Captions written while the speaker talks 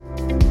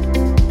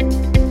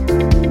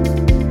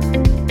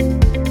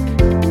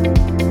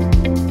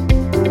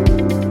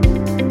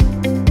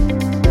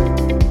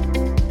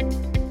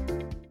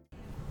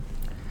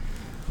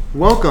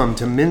Welcome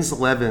to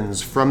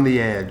MintzEdge from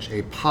the Edge,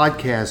 a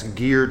podcast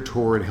geared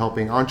toward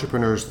helping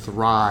entrepreneurs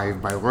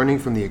thrive by learning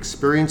from the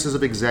experiences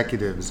of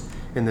executives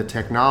in the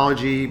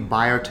technology,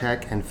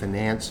 biotech, and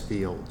finance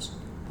fields.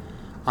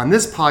 On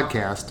this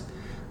podcast,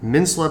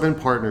 MintzEdge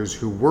partners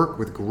who work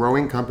with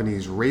growing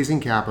companies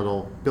raising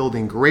capital,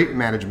 building great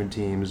management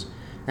teams,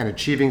 and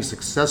achieving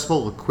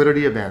successful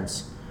liquidity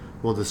events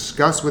will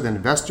discuss with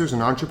investors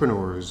and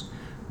entrepreneurs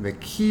the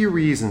key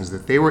reasons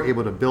that they were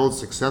able to build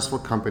successful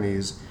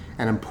companies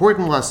and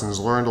important lessons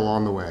learned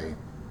along the way.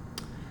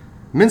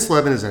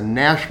 MintzEdge is a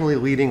nationally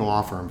leading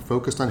law firm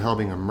focused on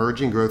helping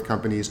emerging growth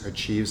companies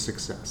achieve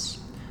success.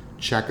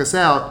 Check us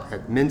out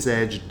at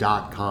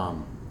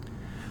MintzEdge.com.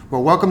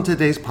 Well, welcome to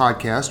today's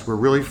podcast. We're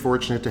really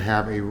fortunate to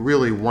have a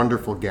really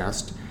wonderful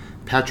guest.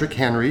 Patrick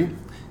Henry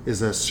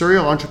is a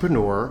serial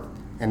entrepreneur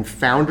and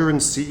founder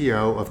and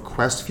CEO of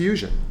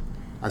QuestFusion,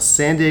 a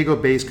San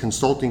Diego-based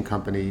consulting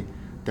company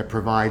that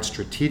provides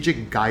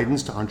strategic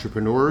guidance to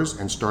entrepreneurs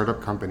and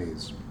startup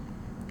companies.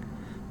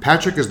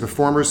 Patrick is the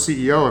former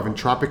CEO of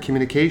Entropic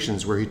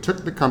Communications, where he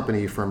took the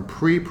company from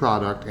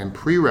pre-product and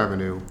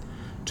pre-revenue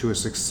to a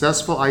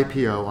successful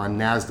IPO on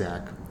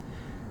NASDAQ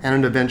and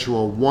an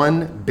eventual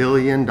 $1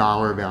 billion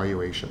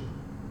valuation.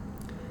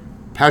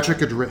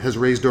 Patrick has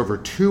raised over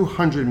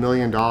 $200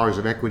 million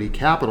of equity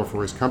capital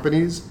for his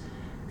companies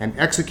and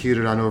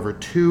executed on over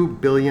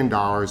 $2 billion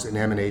in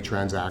M&A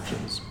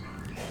transactions.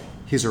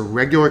 He's a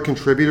regular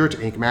contributor to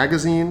Inc.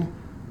 Magazine,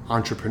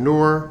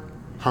 Entrepreneur,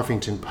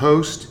 Huffington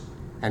Post,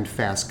 and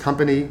Fast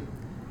Company.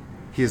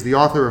 He is the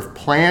author of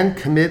Plan,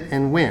 Commit,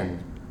 and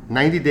Win,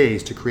 90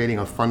 Days to Creating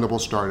a Fundable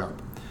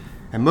Startup.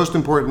 And most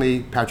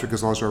importantly, Patrick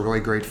is also a really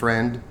great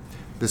friend.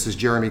 This is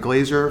Jeremy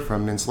Glaser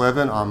from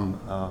MintzEdge.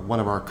 I'm one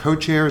of our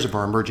co-chairs of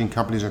our Emerging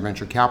Companies and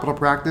Venture Capital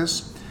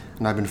practice.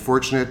 And I've been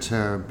fortunate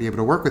to be able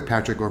to work with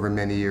Patrick over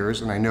many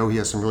years, and I know he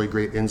has some really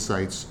great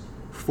insights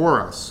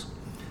for us.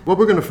 What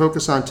we're going to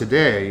focus on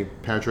today,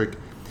 Patrick,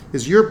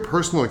 is your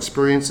personal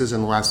experiences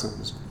and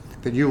lessons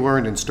that you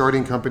learned in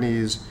starting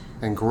companies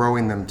and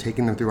growing them,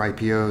 taking them through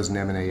IPOs and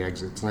M&A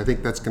exits. And I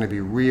think that's going to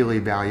be really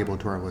valuable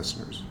to our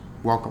listeners.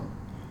 Welcome.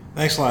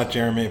 Thanks a lot,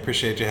 Jeremy.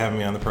 Appreciate you having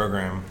me on the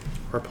program.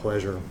 Our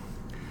pleasure.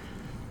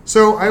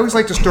 So I always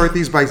like to start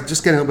these by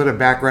just getting a little bit of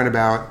background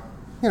about,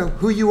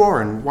 who you are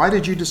and why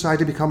did you decide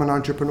to become an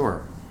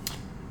entrepreneur?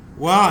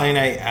 Well,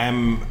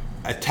 I'm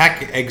a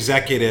tech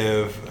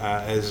executive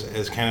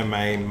as kind of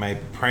my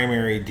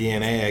primary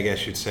DNA, I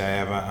guess you'd say. I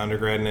have an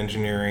undergrad in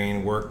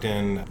engineering, worked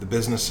in the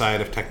business side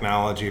of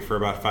technology for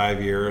about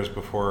 5 years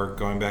before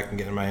going back and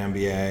getting my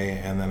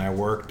MBA, and then I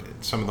worked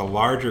at some of the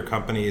larger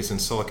companies in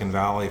Silicon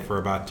Valley for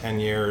about 10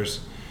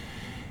 years.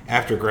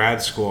 After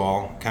grad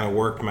school, kind of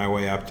worked my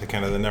way up to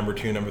kind of the number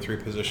 2, number 3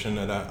 position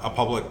at a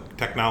public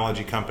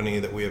technology company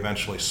that we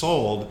eventually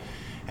sold.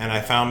 And I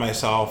found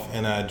myself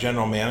in a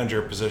general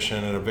manager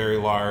position at a very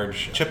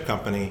large chip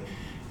company.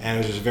 And it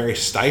was just very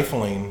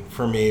stifling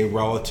for me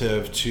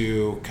relative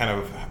to kind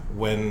of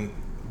when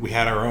we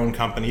had our own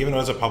company, even though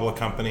it was a public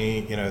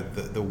company,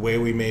 the way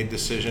we made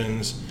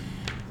decisions,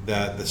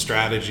 the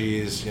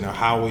strategies,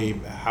 how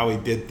we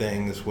did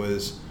things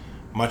was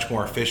much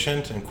more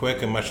efficient and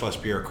quick and much less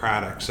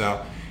bureaucratic.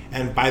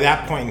 And by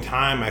that point in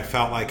time, I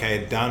felt like I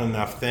had done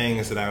enough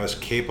things that I was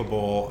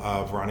capable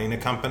of running a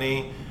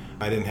company.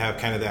 I didn't have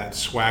kind of that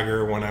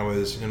swagger when I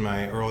was in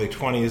my early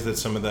 20s that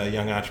some of the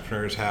young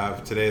entrepreneurs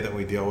have today that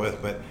we deal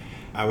with. But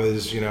I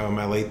was, in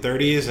my late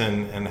 30s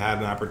and had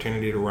an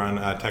opportunity to run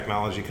a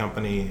technology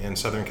company in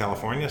Southern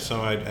California, so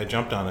I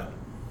jumped on it.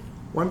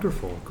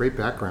 Wonderful. Great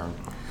background.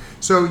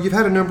 So you've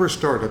had a number of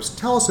startups.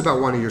 Tell us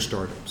about one of your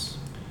startups.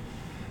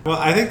 Well,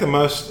 I think the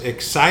most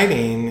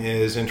exciting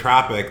is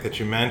Entropic that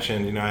you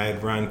mentioned. I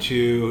had run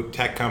 2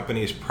 tech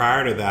companies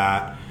prior to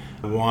that.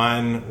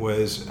 One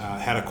was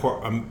had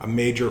a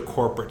major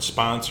corporate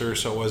sponsor,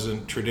 so it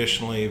wasn't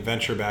traditionally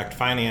venture-backed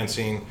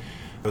financing.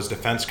 It was a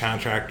defense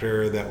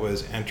contractor that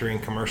was entering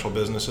commercial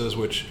businesses,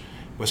 which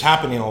was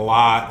happening a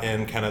lot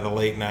in kind of the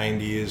late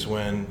 90s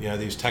when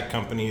these tech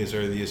companies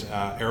or these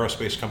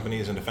aerospace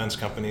companies and defense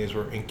companies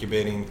were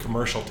incubating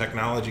commercial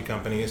technology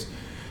companies.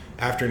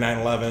 After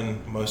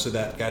 9/11, most of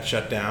that got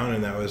shut down,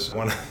 and that was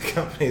one of the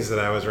companies that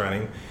I was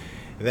running.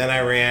 Then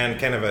I ran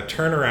kind of a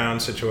turnaround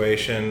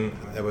situation.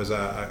 It was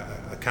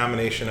a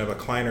combination of a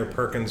Kleiner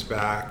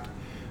Perkins-backed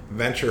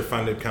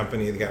venture-funded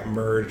company that got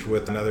merged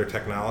with another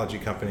technology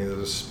company that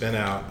was a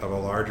spin-out of a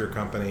larger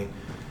company.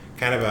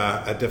 Kind of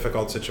a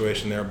difficult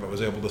situation there, but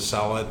was able to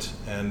sell it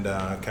and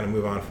kind of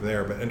move on from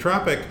there. But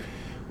Entropic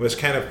was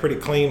kind of pretty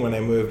clean when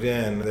I moved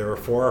in. There were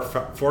four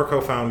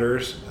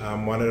co-founders.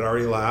 One had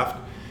already left.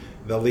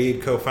 The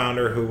lead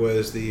co-founder, who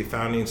was the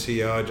founding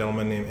CEO, a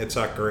gentleman named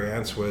Itzhak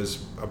Garantz,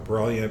 was a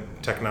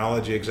brilliant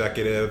technology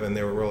executive, and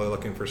they were really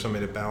looking for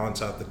somebody to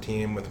balance out the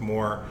team with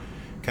more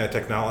kind of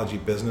technology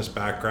business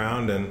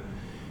background. And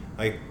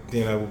like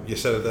you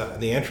said at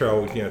the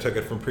intro, took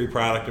it from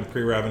pre-product and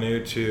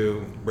pre-revenue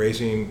to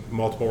raising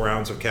multiple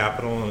rounds of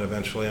capital and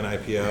eventually an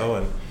IPO.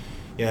 And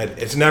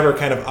it's never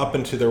kind of up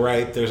and to the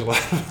right. There's a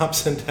lot of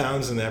ups and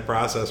downs in that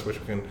process, which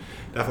we can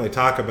definitely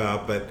talk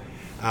about. But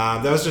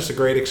that was just a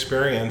great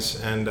experience,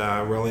 and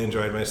really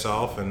enjoyed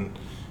myself and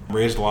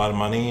raised a lot of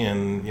money,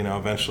 and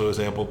eventually was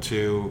able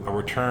to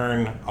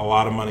return a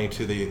lot of money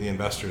to the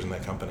investors in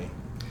that company.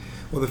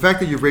 Well, the fact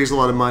that you've raised a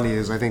lot of money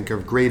is, I think,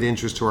 of great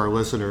interest to our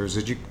listeners.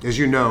 As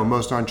you know,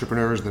 most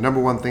entrepreneurs, the number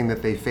one thing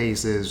that they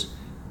face is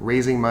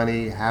raising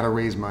money, how to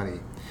raise money.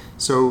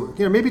 So,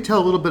 maybe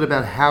tell a little bit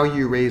about how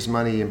you raise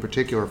money in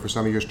particular for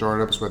some of your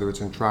startups, whether it's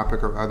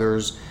Entropic or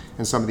others,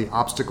 and some of the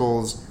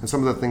obstacles and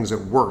some of the things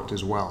that worked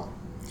as well.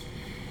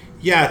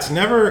 Yeah,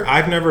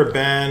 I've never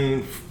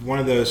been one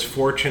of those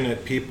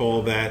fortunate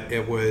people that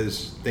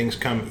things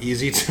come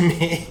easy to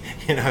me.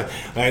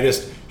 I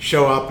just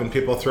show up and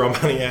people throw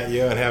money at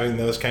you and having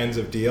those kinds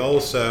of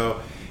deals. So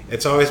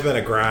it's always been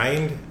a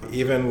grind,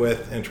 even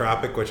with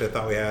Entropic, which I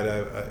thought we had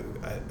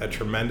a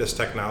tremendous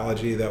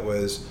technology that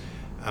was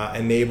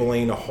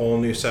enabling a whole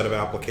new set of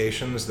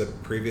applications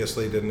that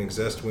previously didn't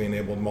exist. We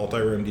enabled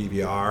multi-room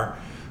DVR.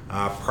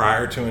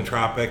 Prior to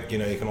Entropic,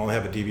 you can only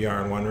have a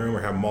DVR in one room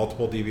or have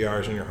multiple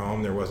DVRs in your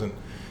home. There wasn't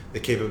the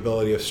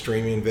capability of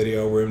streaming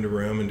video room to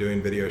room and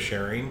doing video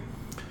sharing.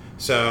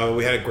 So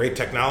we had a great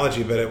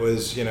technology, but it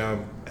was,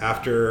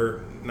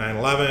 after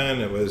 9/11,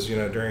 it was,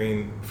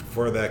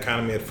 before the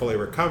economy had fully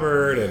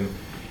recovered, and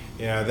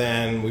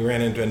then we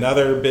ran into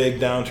another big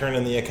downturn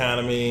in the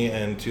economy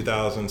in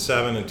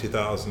 2007 and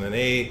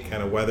 2008,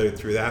 kind of weathered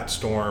through that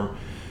storm.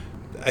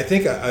 I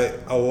think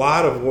a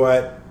lot of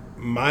what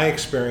my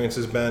experience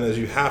has been is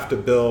you have to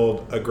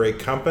build a great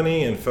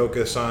company and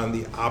focus on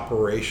the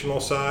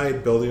operational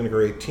side, building a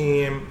great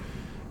team,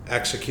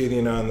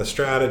 executing on the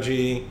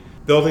strategy,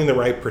 building the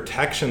right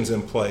protections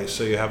in place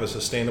so you have a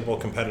sustainable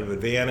competitive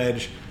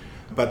advantage.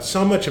 But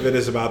so much of it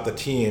is about the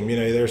team.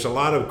 There's a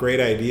lot of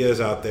great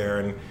ideas out there,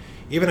 and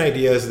even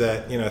ideas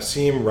that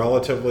seem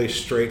relatively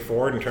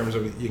straightforward in terms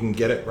of you can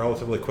get it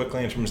relatively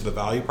quickly in terms of the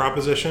value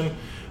proposition,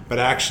 but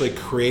actually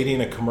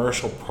creating a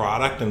commercial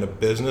product and a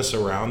business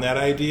around that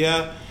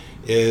idea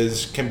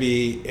can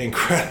be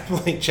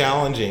incredibly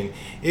challenging.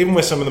 Even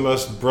with some of the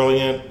most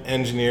brilliant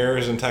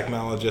engineers and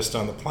technologists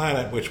on the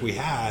planet, which we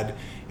had,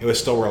 it was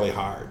still really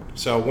hard.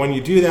 So when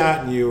you do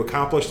that and you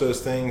accomplish those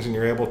things and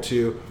you're able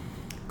to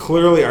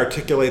clearly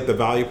articulate the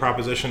value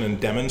proposition and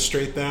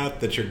demonstrate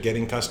that you're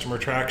getting customer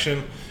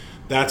traction,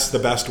 that's the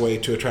best way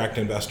to attract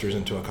investors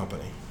into a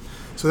company.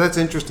 So that's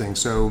interesting.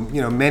 So,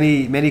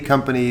 many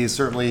companies,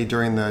 certainly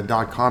during the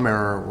dot-com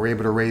era, were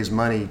able to raise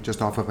money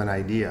just off of an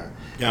idea.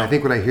 Yeah. And I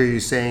think what I hear you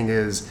saying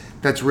is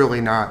that's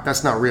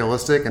not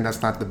realistic, and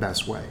that's not the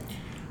best way.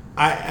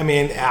 I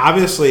mean,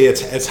 obviously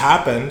it's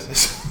happened.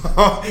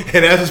 So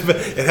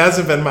it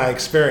hasn't been my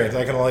experience.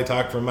 I can only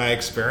talk from my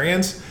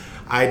experience.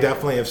 I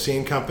definitely have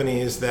seen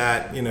companies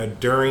that,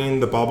 during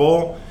the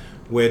bubble,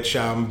 which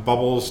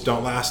bubbles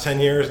don't last 10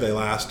 years, they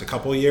last a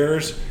couple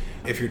years.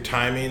 If your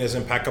timing is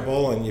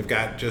impeccable and you've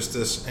got just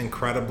this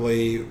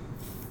incredibly,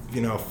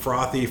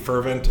 frothy,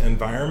 fervent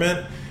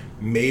environment,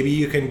 maybe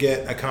you can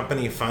get a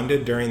company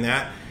funded during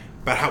that.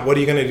 But what are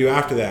you going to do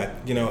after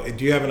that? Do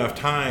you have enough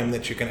time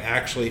that you can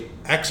actually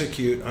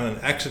execute on an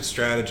exit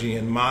strategy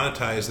and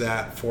monetize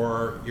that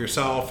for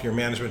yourself, your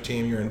management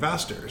team, your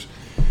investors?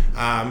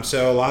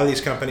 So a lot of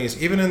these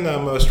companies, even in the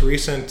most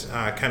recent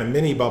kind of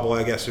mini bubble,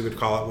 I guess you would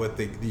call it, with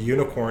the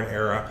unicorn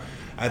era,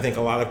 I think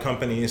a lot of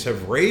companies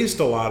have raised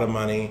a lot of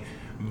money,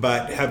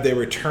 but have they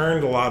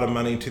returned a lot of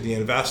money to the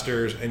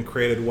investors and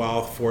created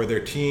wealth for their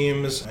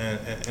teams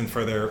and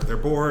for their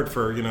board,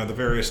 for the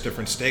various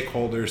different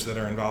stakeholders that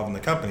are involved in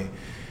the company?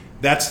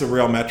 That's the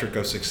real metric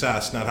of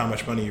success, not how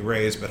much money you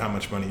raise, but how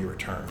much money you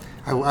return.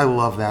 I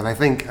love that.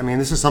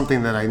 This is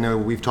something that I know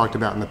we've talked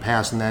about in the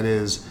past, and that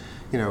is,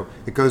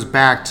 it goes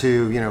back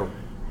to,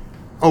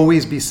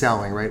 always be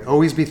selling, right?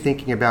 Always be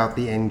thinking about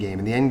the end game.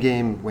 And the end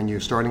game when you're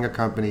starting a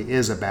company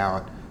is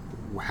about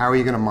how are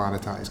you going to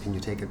monetize? Can you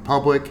take it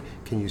public?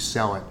 Can you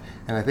sell it?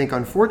 And I think,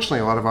 unfortunately,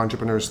 a lot of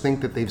entrepreneurs think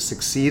that they've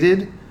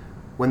succeeded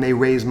when they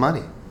raise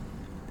money.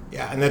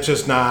 Yeah, and that's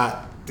just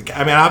not...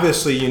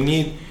 obviously, you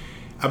need...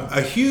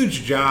 A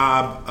huge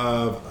job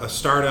of a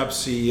startup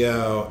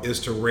CEO is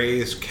to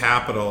raise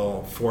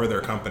capital for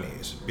their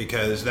companies,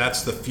 because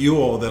that's the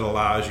fuel that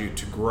allows you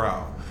to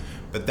grow.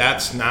 But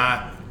that's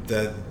not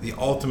the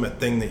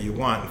ultimate thing that you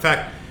want. In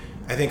fact,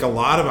 I think a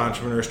lot of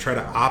entrepreneurs try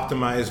to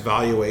optimize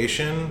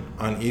valuation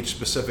on each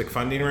specific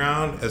funding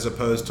round as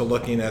opposed to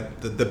looking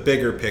at the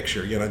bigger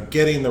picture,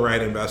 getting the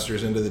right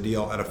investors into the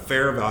deal at a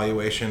fair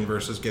valuation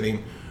versus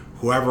getting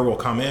whoever will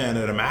come in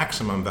at a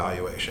maximum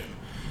valuation.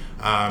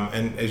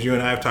 And as you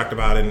and I have talked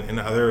about in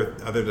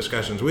other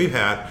discussions we've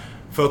had,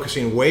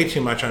 focusing way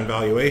too much on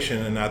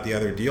valuation and not the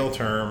other deal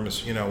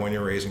terms, when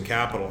you're raising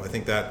capital. I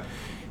think that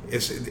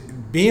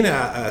being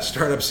a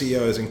startup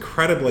CEO is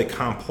incredibly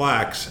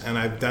complex, and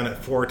I've done it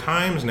 4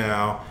 times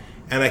now,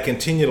 and I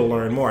continue to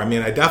learn more. I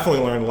mean, I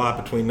definitely learned a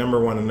lot between number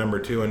 1 and number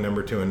 2 and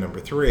number 2 and number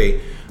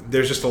 3.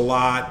 There's just a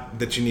lot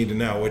that you need to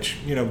know, which,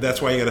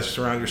 that's why you got to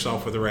surround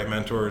yourself with the right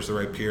mentors, the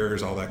right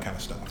peers, all that kind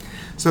of stuff.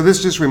 So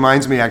this just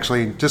reminds me,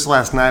 actually, just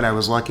last night I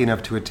was lucky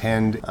enough to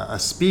attend a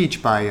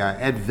speech by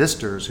Ed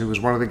Visters, who was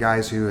one of the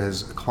guys who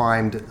has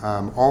climbed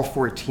all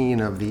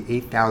 14 of the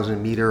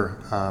 8,000 meter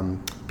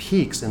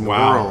peaks in the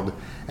world.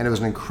 And it was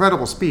an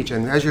incredible speech.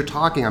 And as you're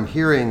talking, I'm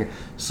hearing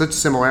such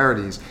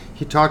similarities.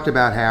 He talked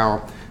about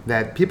how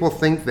that people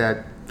think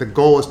that the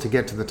goal is to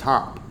get to the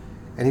top.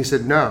 And he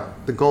said, no,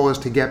 the goal is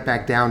to get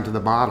back down to the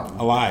bottom.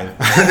 Alive.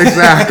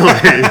 Exactly.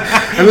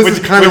 And this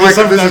is kind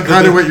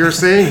of what you're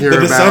saying here.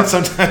 The descent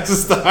sometimes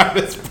is the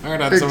hardest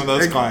part on some of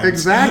those climbs.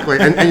 Exactly.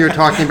 And you're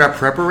talking about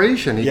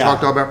preparation. He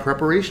talked all about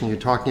preparation. You're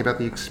talking about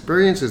the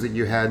experiences that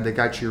you had that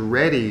got you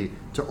ready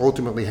to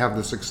ultimately have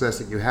the success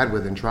that you had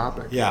with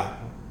Entropic. Yeah.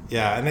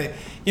 Yeah. And,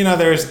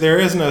 there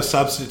is no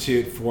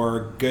substitute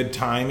for good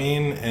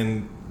timing.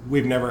 And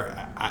we've never,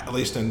 at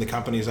least in the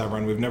companies I've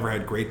run, we've never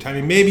had great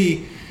timing.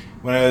 Maybe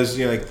when I was,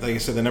 like I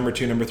said, the number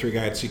 2, number 3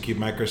 guy at C-Cube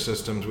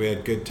Microsystems, we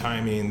had good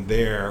timing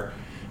there.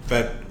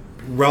 But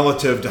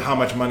relative to how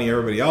much money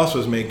everybody else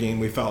was making,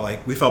 we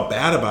felt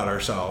bad about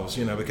ourselves,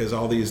 because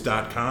all these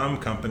 .com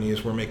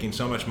companies were making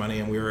so much money,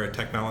 and we were a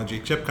technology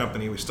chip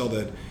company. We still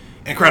did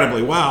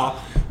incredibly well,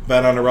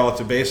 but on a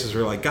relative basis, we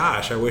were like,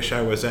 gosh, I wish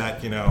I was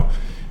at,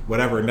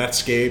 whatever,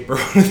 Netscape or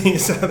one of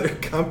these other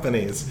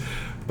companies.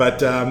 But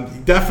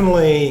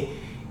definitely,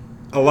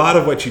 a lot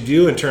of what you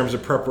do in terms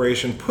of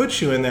preparation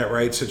puts you in that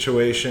right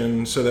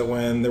situation so that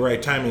when the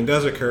right timing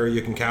does occur,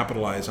 you can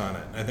capitalize on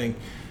it. I think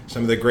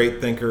some of the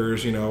great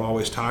thinkers,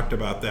 always talked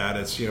about that.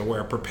 It's,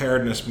 where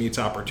preparedness meets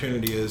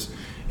opportunity is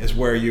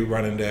where you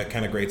run into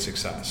kind of great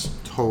success.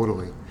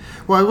 Totally.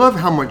 Well, I love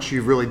how much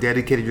you've really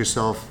dedicated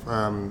yourself,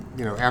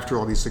 after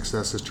all these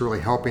successes to really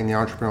helping the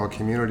entrepreneurial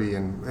community.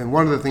 And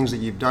one of the things that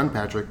you've done,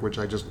 Patrick, which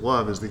I just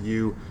love, is that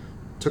you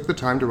took the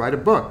time to write a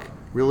book,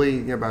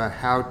 really about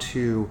how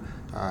to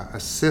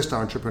assist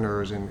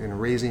entrepreneurs in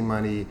raising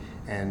money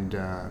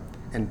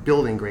and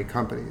building great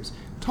companies.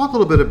 Talk a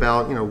little bit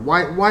about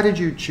why did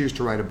you choose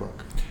to write a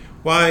book?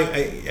 Well,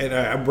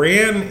 I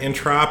ran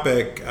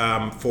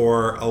Entropic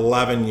for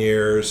 11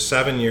 years,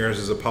 7 years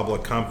as a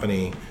public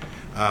company,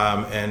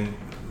 and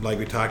like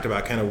we talked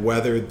about, kind of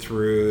weathered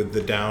through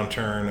the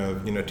downturn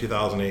of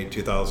 2008,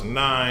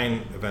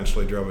 2009.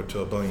 Eventually drove it to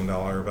 $1 billion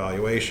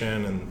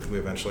valuation, and we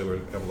eventually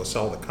were able to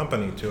sell the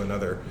company to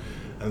another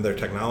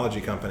technology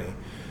company.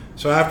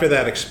 So after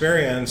that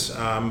experience,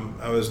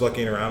 I was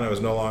looking around. I was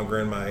no longer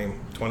in my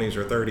 20s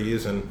or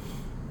 30s, and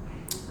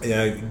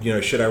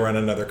should I run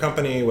another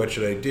company? What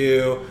should I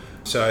do?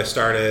 So I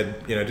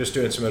started, just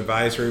doing some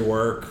advisory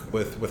work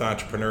with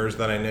entrepreneurs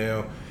that I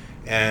knew,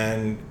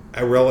 and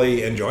I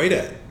really enjoyed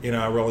it.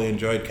 I really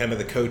enjoyed kind of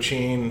the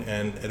coaching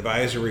and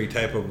advisory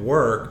type of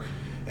work,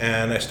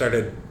 and I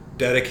started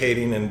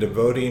dedicating and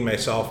devoting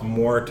myself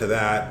more to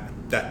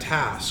that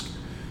task.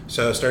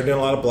 So I started doing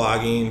a lot of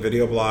blogging,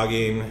 video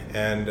blogging,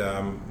 and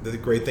the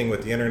great thing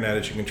with the internet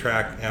is you can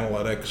track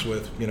analytics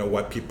with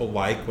what people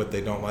like, what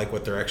they don't like,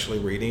 what they're actually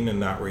reading and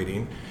not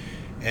reading.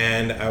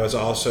 And I was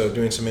also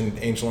doing some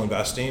angel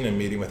investing and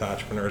meeting with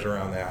entrepreneurs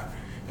around that.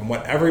 And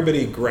what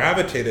everybody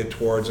gravitated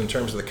towards in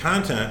terms of the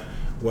content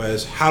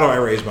was, how do I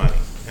raise money?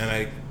 And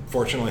I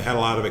fortunately had a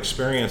lot of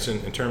experience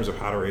in terms of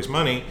how to raise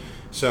money.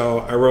 So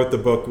I wrote the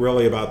book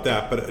really about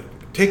that, but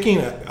taking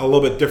a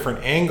little bit different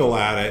angle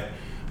at it,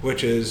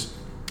 which is,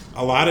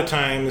 a lot of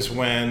times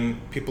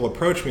when people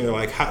approach me, they're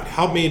like,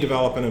 help me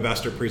develop an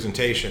investor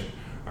presentation,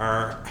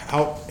 or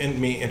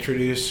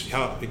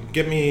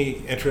get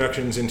me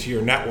introductions into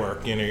your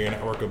network, your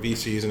network of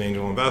VCs and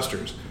angel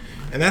investors.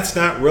 And that's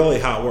not really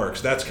how it works.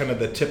 That's kind of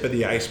the tip of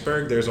the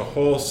iceberg. There's a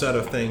whole set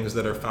of things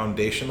that are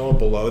foundational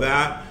below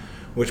that,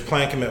 which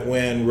Plan Commit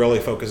Win really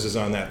focuses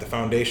on that, the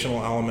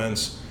foundational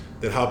elements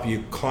that help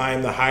you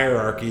climb the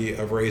hierarchy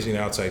of raising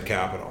outside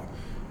capital.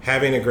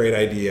 Having a great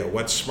idea,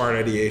 what's smart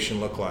ideation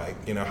look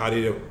like? How do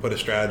you put a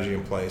strategy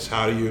in place?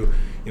 How do you,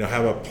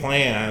 have a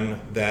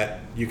plan that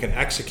you can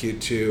execute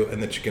to,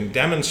 and that you can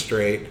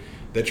demonstrate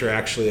that you're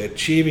actually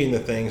achieving the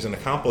things and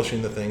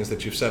accomplishing the things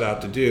that you've set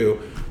out to do,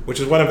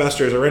 which is what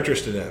investors are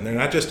interested in. They're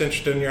not just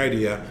interested in your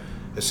idea.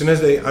 As soon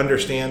as they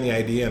understand the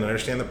idea and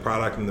understand the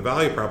product and the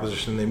value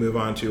proposition, they move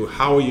on to,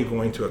 how are you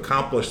going to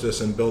accomplish this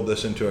and build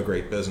this into a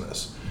great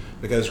business?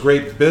 Because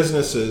great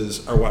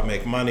businesses are what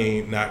make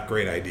money, not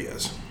great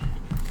ideas.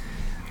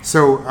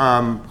 So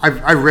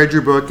I've read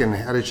your book and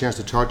had a chance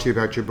to talk to you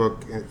about your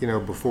book,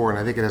 before, and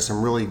I think it has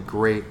some really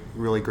great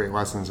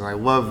lessons. And I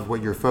love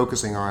what you're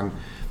focusing on.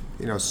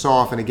 So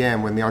often,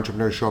 again, when the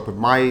entrepreneurs show up at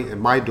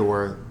my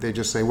door, they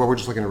just say, "Well, we're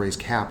just looking to raise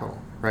capital,"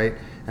 right?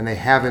 And they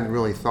haven't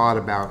really thought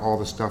about all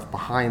the stuff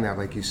behind that,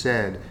 like you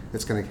said,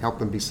 that's going to help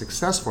them be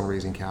successful in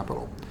raising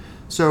capital.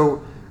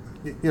 So,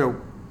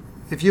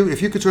 if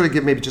you could sort of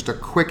give maybe just a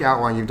quick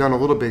outline. You've done a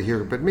little bit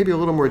here, but maybe a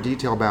little more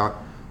detail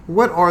about,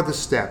 what are the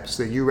steps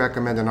that you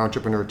recommend an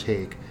entrepreneur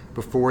take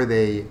before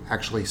they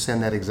actually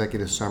send that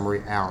executive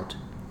summary out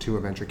to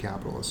a venture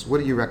capitalist? What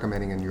are you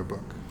recommending in your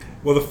book?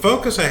 Well, the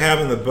focus I have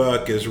in the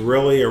book is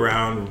really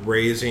around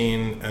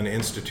raising an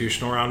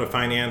institutional round of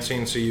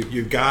financing. So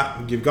you've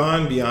gone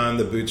beyond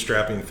the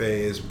bootstrapping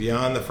phase,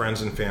 beyond the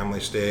friends and family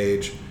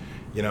stage.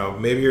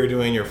 Maybe you're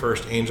doing your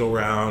first angel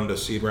round, a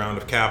seed round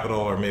of capital,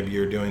 or maybe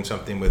you're doing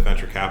something with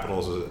venture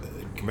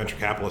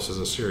capitalists as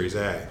a Series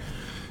A.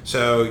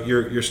 So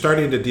you're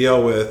starting to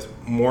deal with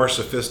more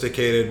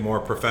sophisticated, more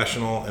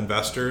professional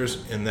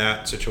investors in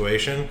that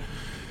situation.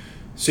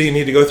 So you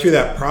need to go through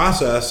that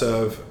process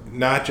of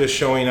not just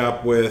showing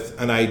up with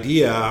an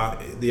idea.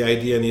 The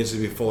idea needs to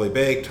be fully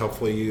baked.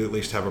 Hopefully you at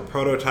least have a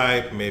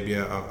prototype, maybe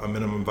a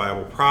minimum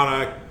viable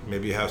product,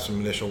 maybe you have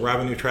some initial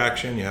revenue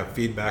traction, you have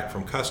feedback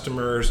from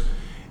customers,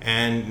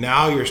 and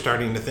now you're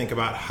starting to think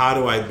about how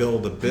do I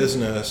build a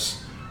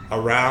business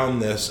around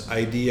this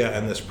idea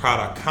and this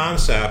product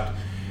concept.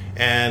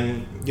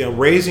 And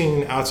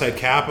raising outside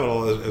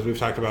capital, as we've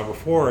talked about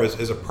before,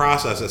 is a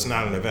process. It's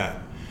not an event.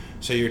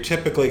 So you're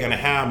typically going to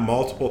have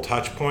multiple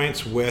touch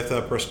points with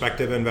a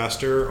prospective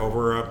investor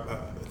over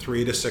a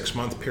 3 to 6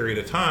 month period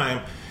of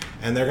time,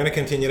 and they're going to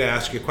continue to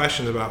ask you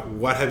questions about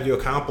what have you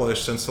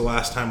accomplished since the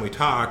last time we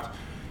talked,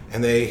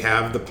 and they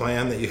have the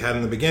plan that you had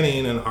in the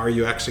beginning, and are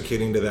you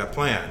executing to that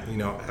plan?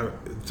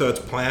 So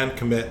it's plan,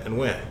 commit, and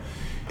win.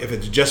 If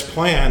it's just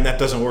plan, that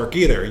doesn't work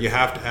either. You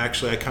have to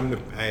actually,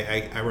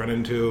 I run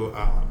into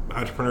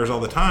entrepreneurs all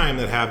the time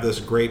that have this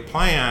great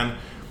plan,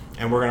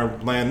 and we're going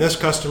to land this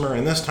customer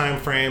in this time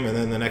frame, and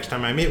then the next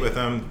time I meet with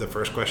them, the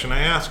first question I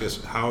ask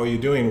is, how are you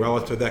doing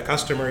relative to that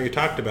customer you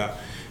talked about?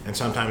 And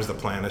sometimes the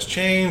plan has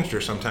changed,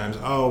 or sometimes,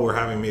 we're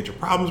having major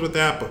problems with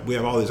that, but we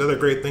have all these other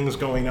great things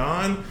going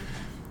on.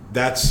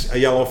 That's a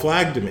yellow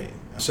flag to me.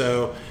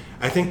 So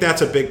I think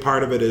that's a big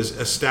part of it, is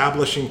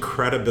establishing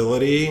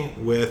credibility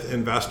with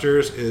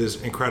investors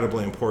is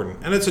incredibly important.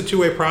 And it's a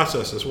two-way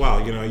process as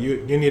well.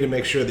 You need to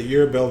make sure that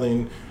you're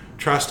building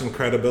trust and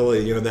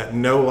credibility, that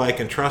know, like,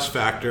 and trust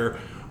factor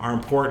are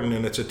important,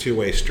 and it's a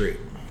two-way street.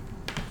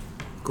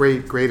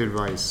 Great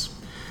advice.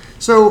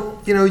 So,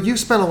 you've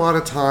spent a lot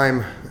of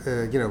time,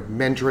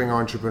 mentoring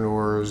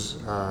entrepreneurs,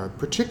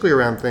 particularly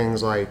around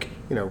things like,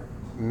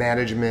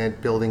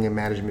 management, building a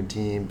management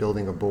team,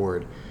 building a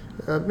board.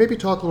 Maybe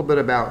talk a little bit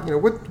about,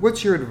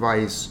 what's your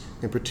advice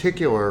in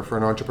particular for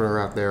an entrepreneur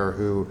out there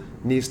who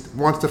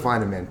wants to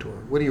find a mentor?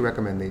 What do you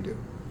recommend they do?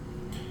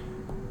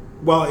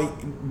 Well,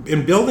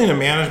 in building a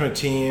management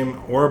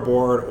team or a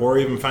board, or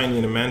even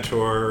finding a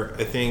mentor,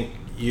 I think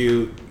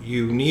you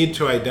need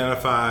to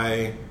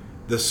identify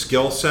the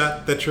skill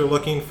set that you're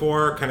looking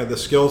for, kind of the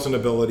skills and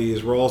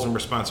abilities, roles and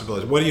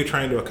responsibilities. What are you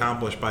trying to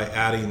accomplish by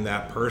adding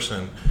that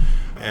person?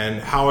 And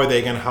how are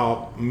they going to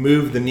help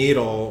move the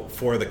needle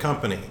for the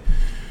company?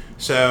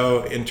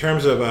 So in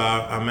terms of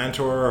a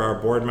mentor or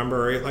a board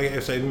member, or like I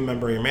said, a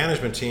member of your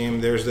management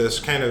team, there's this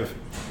kind of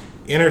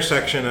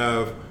intersection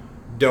of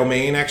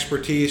domain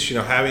expertise,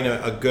 having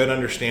a good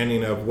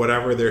understanding of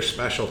whatever their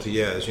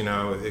specialty is.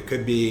 It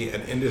could be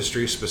an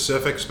industry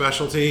specific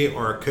specialty,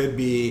 or it could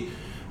be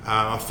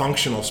a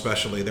functional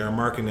specialty. They're a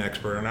marketing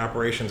expert, an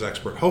operations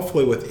expert,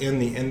 hopefully within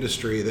the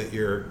industry that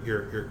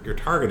you're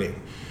targeting.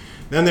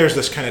 Then there's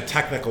this kind of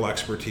technical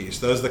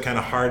expertise. Those are the kind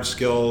of hard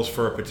skills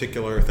for a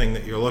particular thing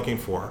that you're looking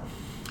for.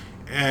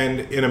 And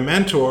in a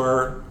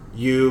mentor,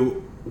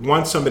 you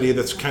want somebody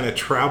that's kind of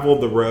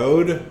traveled the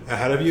road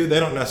ahead of you. They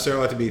don't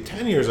necessarily have to be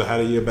 10 years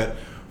ahead of you, but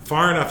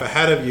far enough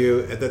ahead of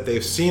you that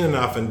they've seen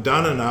enough and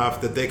done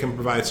enough that they can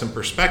provide some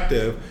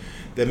perspective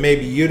that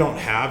maybe you don't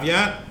have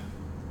yet.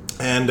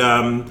 And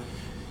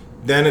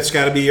then it's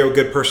got to be a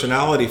good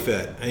personality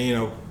fit.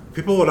 And,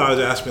 people would always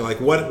ask me,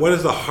 like, what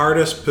is the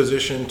hardest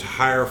position to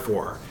hire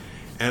for?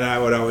 And I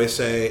would always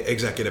say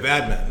executive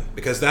admin,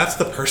 because that's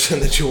the person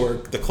that you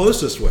work the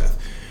closest with.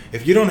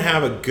 If you don't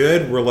have a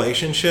good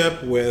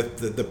relationship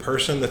with the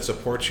person that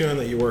supports you and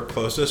that you work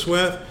closest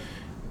with,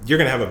 you're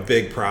going to have a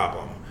big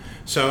problem.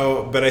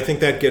 So, but I think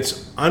that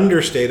gets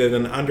understated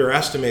and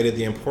underestimated,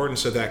 the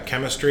importance of that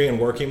chemistry and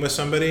working with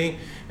somebody.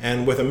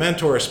 And with a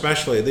mentor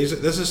especially, this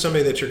is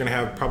somebody that you're going to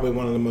have probably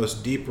one of the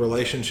most deep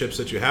relationships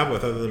that you have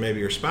with, other than maybe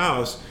your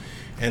spouse,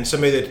 and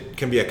somebody that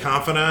can be a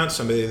confidant,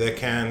 somebody that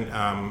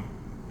can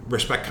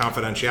respect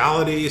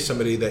confidentiality,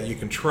 somebody that you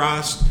can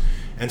trust,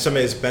 and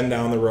somebody that's been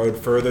down the road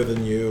further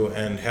than you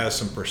and has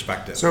some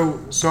perspective. So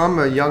I'm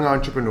a young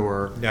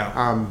entrepreneur.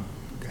 Yeah.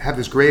 Have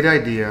this great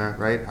idea,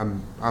 right?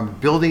 I'm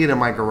building it in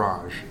my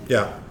garage.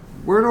 Yeah.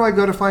 Where do I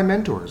go to find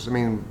mentors? I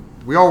mean,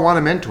 we all want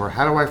a mentor.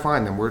 How do I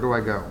find them? Where do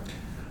I go?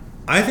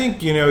 I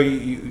think,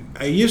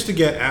 I used to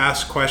get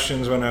asked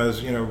questions when I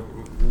was,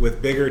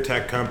 with bigger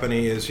tech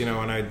companies,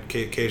 when I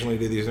occasionally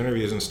do these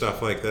interviews and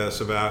stuff like this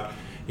about,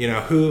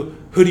 who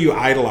do you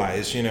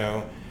idolize,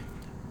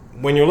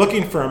 When you're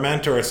looking for a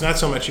mentor, it's not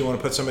so much you want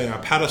to put somebody on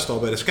a pedestal,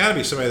 but it's got to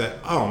be somebody that,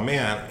 oh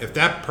man, if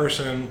that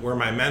person were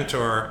my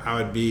mentor, I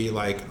would be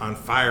like on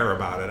fire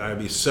about it. I would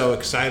be so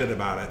excited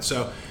about it.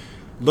 So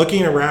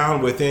looking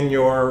around within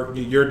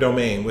your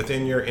domain,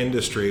 within your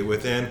industry,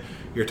 within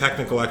your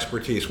technical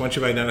expertise, once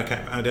you've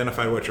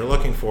identified what you're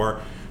looking for,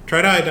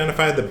 try to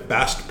identify the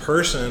best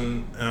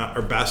person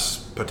or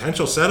best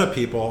potential set of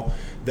people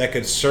that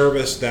could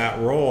service that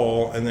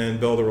role and then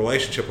build a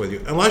relationship with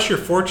you. Unless you're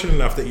fortunate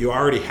enough that you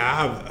already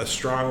have a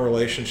strong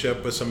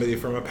relationship with somebody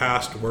from a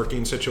past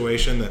working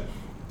situation, that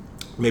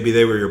maybe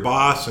they were your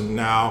boss and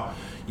now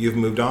you've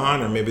moved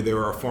on, or maybe they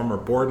were a former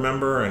board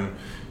member and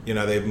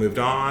they've moved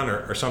on,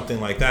 or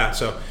something like that.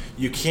 So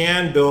you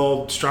can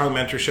build strong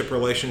mentorship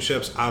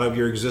relationships out of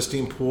your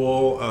existing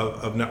pool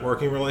of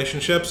networking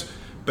relationships,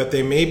 but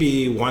they may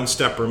be one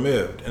step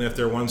removed. And if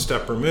they're one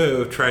step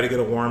removed, try to get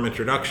a warm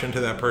introduction to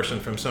that person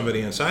from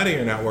somebody inside of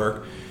your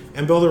network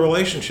and build a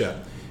relationship.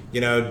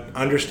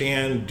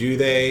 Understand, do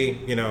they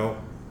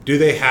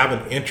have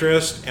an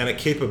interest and a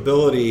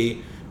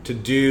capability to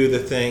do the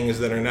things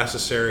that are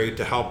necessary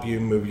to help you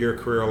move your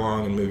career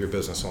along and move your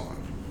business along.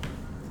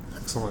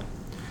 Excellent.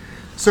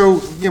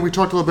 So, we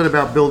talked a little bit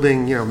about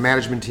building,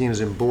 management teams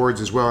and boards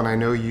as well, and I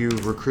know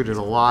you've recruited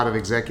a lot of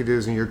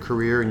executives in your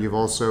career, and you've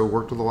also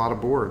worked with a lot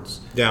of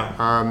boards.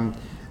 Yeah.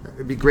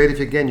 It'd be great if,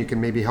 again, you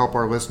can maybe help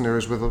our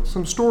listeners with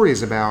some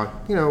stories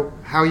about,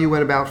 how you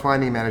went about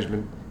finding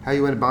management, how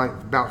you went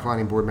about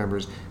finding board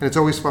members. And it's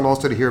always fun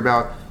also to hear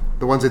about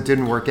the ones that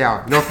didn't work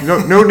out.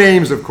 No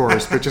names, of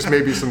course, but just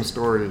maybe some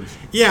stories.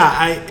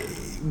 Yeah,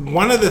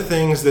 one of the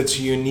things that's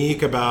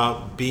unique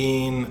about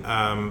being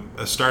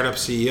a startup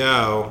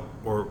CEO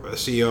or a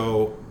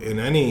CEO in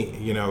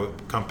any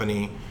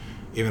company,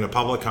 even a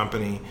public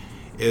company,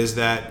 is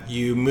that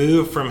you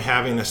move from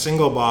having a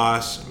single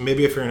boss.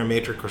 Maybe if you're in a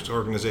matrix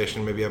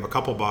organization, maybe you have a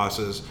couple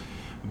bosses,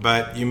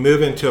 but you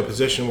move into a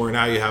position where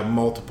now you have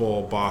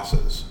multiple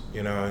bosses.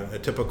 A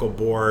typical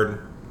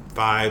board,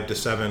 5 to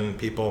 7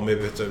 people.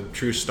 Maybe it's a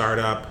true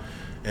startup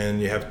and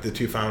you have the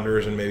 2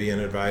 founders and maybe an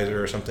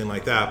advisor or something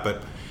like that.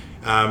 But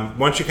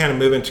once you kind of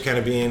move into kind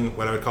of being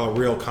what I would call a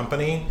real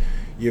company,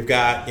 you've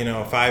got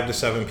 5 to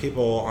 7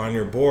 people on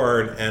your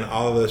board, and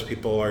all of those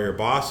people are your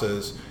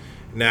bosses.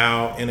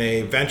 Now, in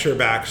a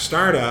venture-backed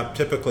startup,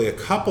 typically a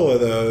couple of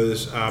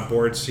those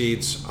board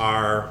seats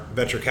are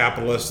venture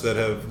capitalists that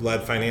have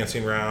led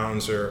financing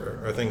rounds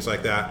or things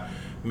like that.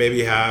 Maybe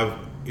you have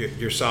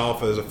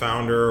yourself as a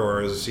founder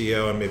or as a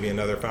CEO and maybe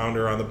another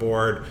founder on the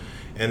board.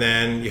 And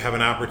then you have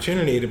an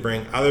opportunity to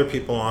bring other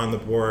people on the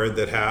board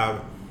that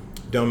have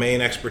domain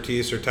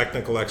expertise or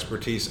technical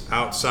expertise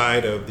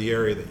outside of the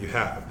area that you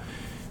have.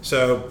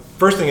 So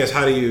first thing is,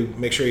 how do you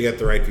make sure you get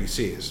the right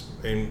VCs?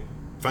 And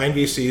find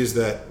VCs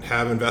that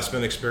have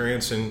investment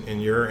experience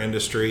in your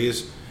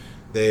industries.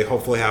 They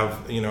hopefully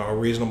have a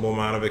reasonable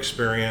amount of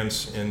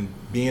experience in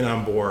being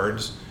on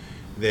boards.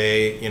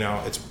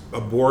 A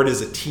board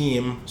is a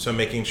team, so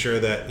making sure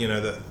that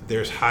that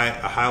there's a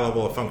high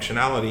level of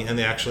functionality and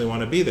they actually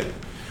want to be there.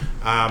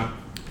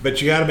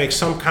 But you got to make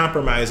some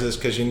compromises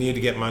because you need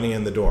to get money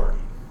in the door.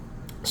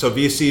 So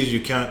VCs, you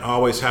can't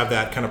always have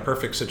that kind of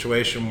perfect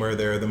situation where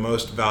they're the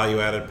most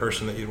value-added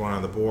person that you'd want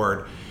on the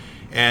board.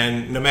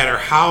 And no matter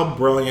how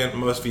brilliant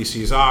most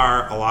VCs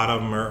are, a lot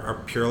of them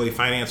are purely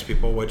finance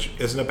people, which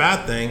isn't a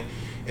bad thing.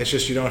 It's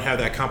just you don't have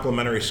that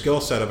complementary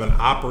skill set of an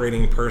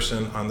operating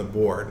person on the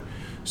board.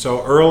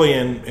 So early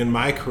in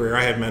my career,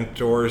 I had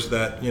mentors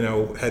that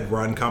had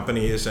run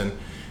companies, and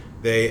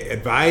they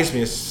advised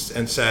me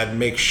and said,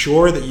 make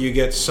sure that you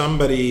get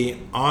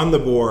somebody on the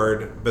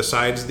board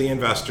besides the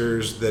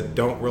investors that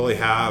don't really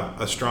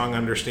have a strong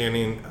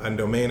understanding and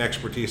domain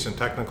expertise and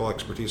technical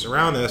expertise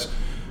around this,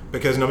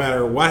 because no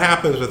matter what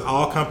happens with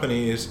all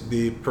companies,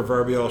 the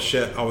proverbial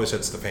shit always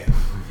hits the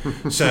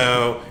fan.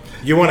 So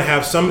you want to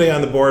have somebody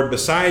on the board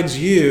besides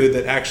you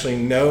that actually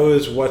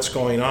knows what's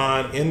going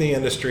on in the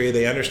industry.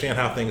 They understand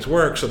how things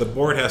work, so the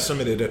board has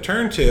somebody to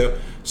turn to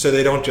so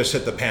they don't just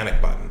hit the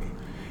panic button.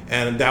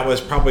 And that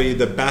was probably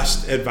the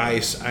best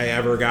advice I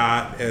ever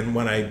got. And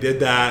when I did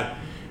that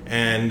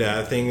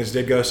and things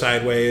did go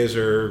sideways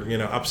or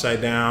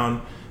upside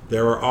down,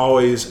 there were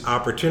always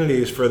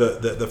opportunities for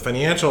the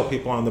financial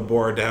people on the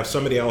board to have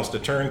somebody else to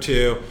turn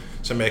to.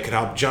 Somebody could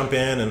help jump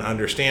in and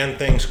understand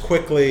things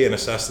quickly and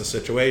assess the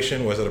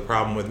situation. Was it a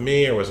problem with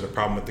me, or was it a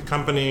problem with the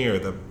company, or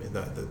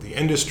the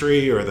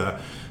industry, or the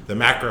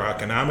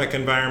macroeconomic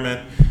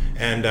environment?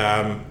 And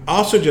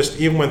also, just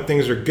even when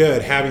things are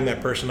good, having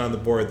that person on the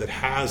board that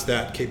has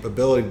that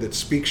capability, that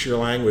speaks your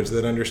language,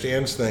 that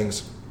understands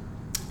things.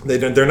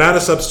 They're not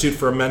a substitute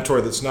for a mentor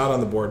that's not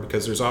on the board,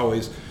 because there's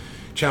always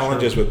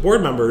challenges with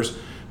board members,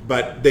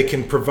 but they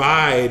can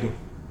provide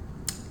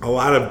a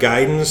lot of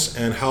guidance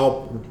and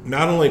help,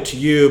 not only to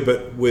you,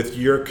 but with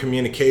your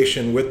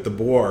communication with the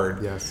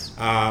board. Yes.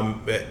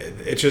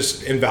 It's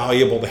just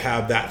invaluable to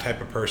have that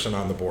type of person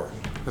on the board.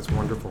 That's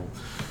wonderful.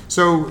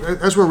 So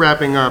as we're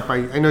wrapping up,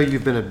 I know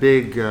you've been a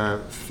big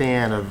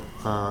fan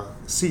of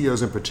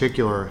CEOs in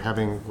particular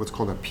having what's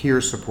called a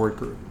peer support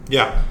group.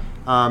 Yeah.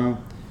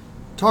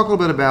 Talk a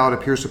little bit about a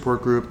peer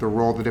support group, the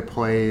role that it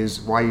plays,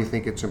 why you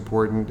think it's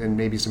important, and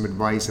maybe some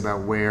advice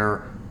about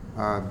where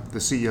the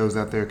CEOs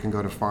out there can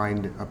go to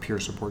find a peer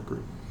support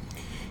group.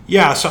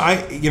 Yeah, so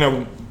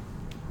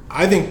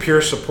I think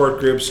peer support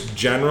groups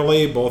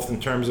generally, both in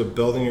terms of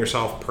building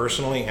yourself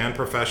personally and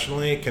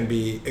professionally, can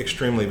be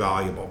extremely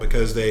valuable,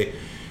 because it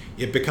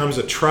becomes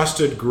a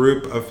trusted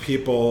group of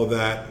people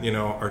that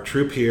are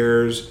true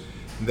peers.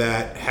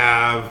 that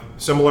have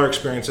similar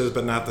experiences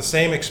but not the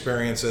same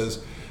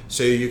experiences,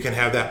 so you can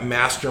have that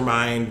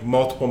mastermind,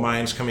 multiple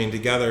minds coming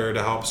together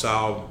to help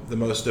solve the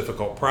most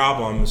difficult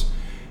problems.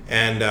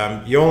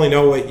 And you only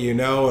know what you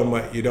know and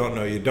what you don't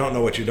know. You don't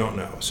know what you don't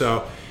know.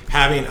 So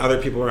having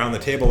other people around the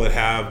table that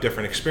have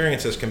different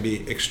experiences can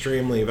be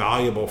extremely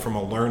valuable from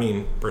a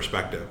learning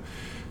perspective.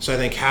 So I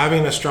think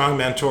having a strong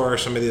mentor or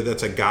somebody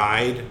that's a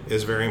guide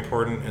is very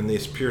important, and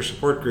these peer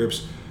support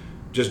groups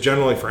just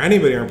generally for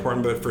anybody are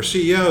important, but for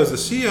CEOs, the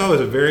CEO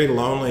is a very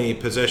lonely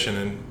position,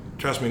 and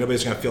trust me,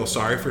 nobody's going to feel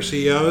sorry for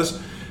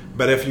CEOs,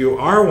 but if you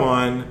are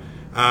one,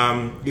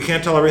 you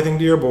can't tell everything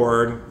to your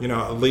board,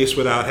 at least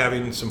without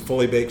having some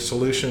fully baked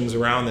solutions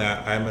around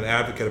that. I'm an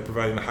advocate of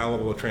providing a high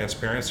level of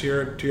transparency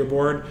to your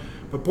board,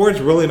 but boards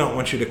really don't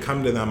want you to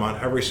come to them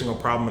on every single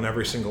problem and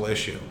every single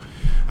issue.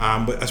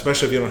 But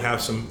especially if you don't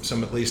have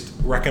some at least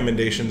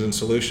recommendations and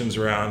solutions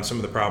around some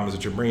of the problems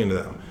that you're bringing to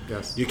them.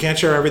 Yes. You can't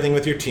share everything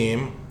with your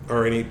team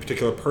or any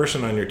particular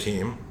person on your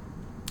team.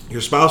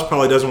 Your spouse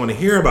probably doesn't want to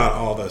hear about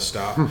all this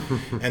stuff,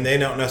 and they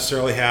don't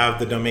necessarily have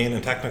the domain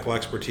and technical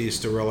expertise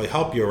to really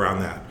help you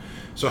around that.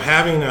 So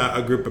having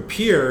a group of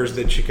peers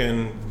that you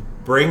can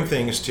bring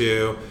things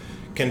to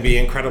can be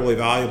incredibly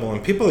valuable.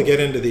 And people that get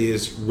into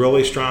these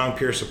really strong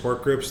peer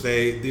support groups,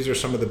 these are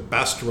some of the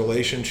best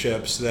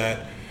relationships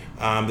that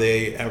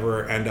they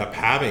ever end up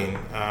having,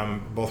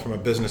 both from a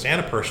business and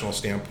a personal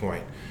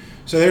standpoint.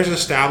 So there's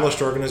established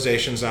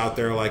organizations out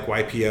there like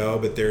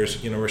YPO, but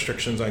there's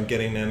restrictions on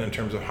getting in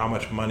terms of how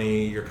much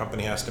money your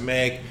company has to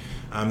make.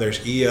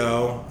 There's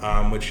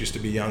EO, which used to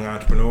be Young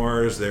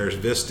Entrepreneurs. There's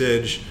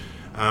VisTage,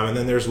 and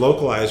then there's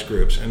localized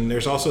groups, and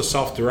there's also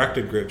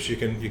self-directed groups. You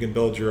can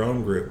build your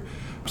own group.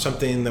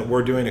 Something that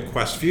we're doing at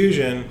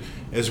QuestFusion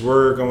is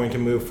we're going to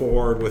move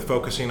forward with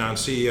focusing on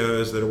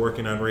CEOs that are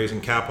working on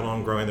raising capital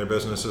and growing their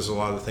businesses. A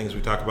lot of the things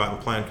we talk about in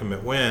Plan,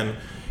 Commit, Win,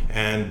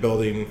 and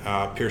building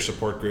peer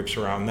support groups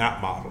around that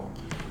model.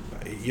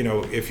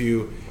 If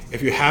you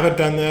haven't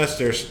done this,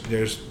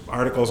 there's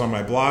articles on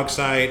my blog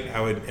site.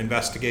 I would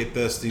investigate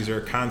this. These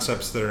are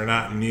concepts that are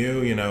not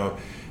new.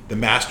 The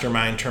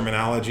mastermind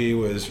terminology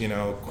was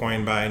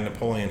coined by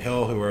Napoleon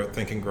Hill, who wrote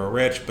Think and Grow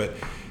Rich, but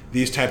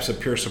these types of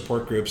peer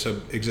support groups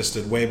have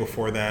existed way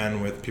before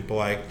then, with people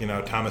like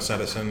Thomas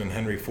Edison and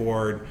Henry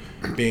Ford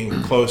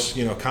being close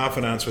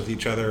confidants with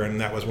each other, and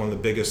that was one of the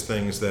biggest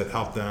things that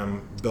helped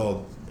them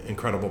build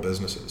incredible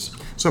businesses.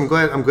 So I'm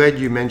glad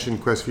you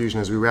mentioned QuestFusion.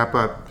 As we wrap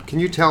up, can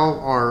you tell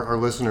our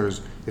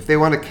listeners, if they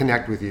want to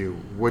connect with you,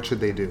 what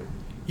should they do?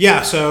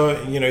 Yeah,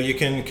 so you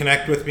can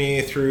connect with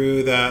me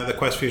through the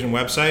QuestFusion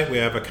website. We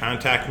have a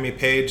contact me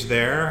page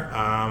there.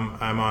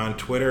 I'm on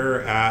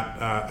Twitter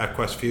at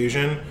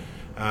QuestFusion.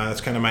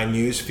 That's kind of my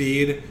news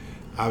feed.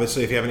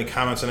 Obviously, if you have any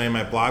comments on any of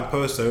my blog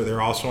posts,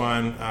 they're also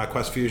on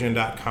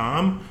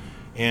QuestFusion.com.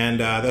 And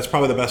that's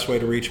probably the best way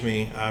to reach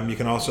me. You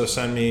can also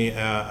send me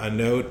a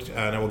note,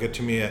 and it will get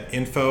to me at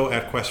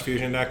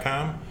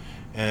info@questfusion.com.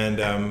 And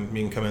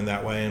you can come in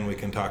that way, and we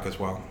can talk as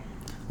well.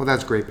 Well,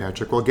 that's great,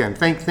 Patrick. Well, again,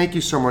 thank you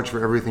so much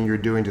for everything you're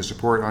doing to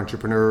support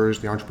entrepreneurs,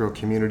 the entrepreneurial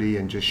community,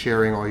 and just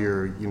sharing all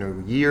your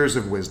years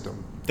of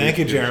wisdom. Thank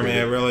you, Jeremy.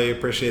 I really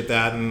appreciate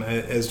that. And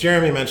as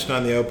Jeremy mentioned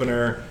on the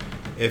opener,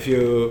 if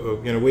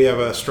we have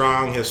a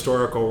strong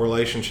historical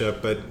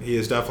relationship, but he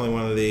is definitely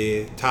one of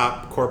the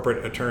top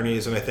corporate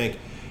attorneys, and I think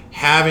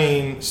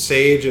having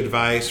sage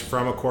advice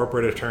from a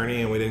corporate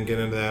attorney, and we didn't get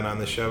into that on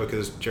the show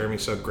because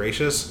Jeremy's so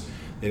gracious,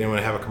 they didn't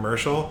want to have a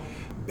commercial.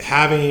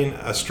 Having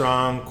a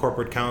strong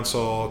corporate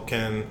counsel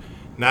can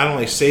not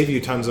only save you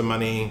tons of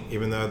money,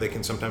 even though they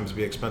can sometimes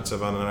be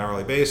expensive on an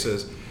hourly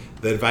basis,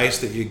 the advice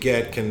that you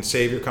get can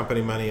save your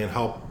company money and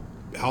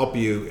help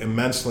you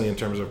immensely in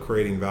terms of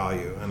creating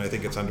value. And I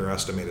think it's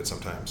underestimated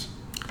sometimes.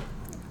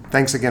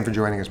 Thanks again for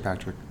joining us,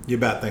 Patrick. You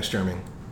bet. Thanks, Jeremy.